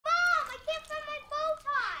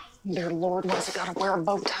Dear Lord, why's he gotta wear a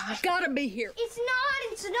bow tie? Gotta be here. It's not.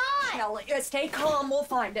 Kelly, stay calm. We'll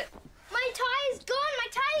find it. My tie is gone. My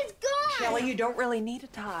tie is gone. Kelly, you don't really need a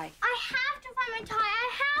tie. I have to find my tie. I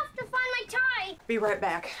have to find my tie. Be right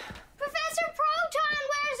back. Professor Proton,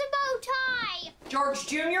 where's a bow tie? George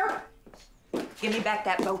Jr., give me back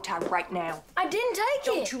that bow tie right now. I didn't take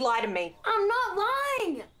Don't you lie to me. I'm not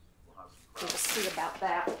lying. We'll see about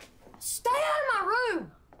that. Stay out of my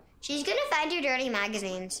room. She's gonna find your dirty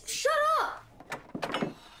magazines. Shut up.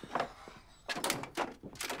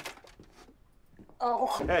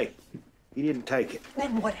 Oh. Hey, he didn't take it.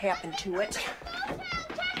 Then what happened to it?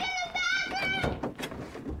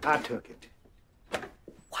 I took it.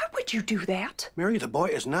 Why would you do that? Mary, the boy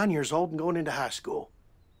is 9 years old and going into high school.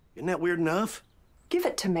 Isn't that weird enough? Give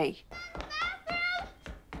it to me.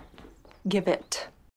 Give it.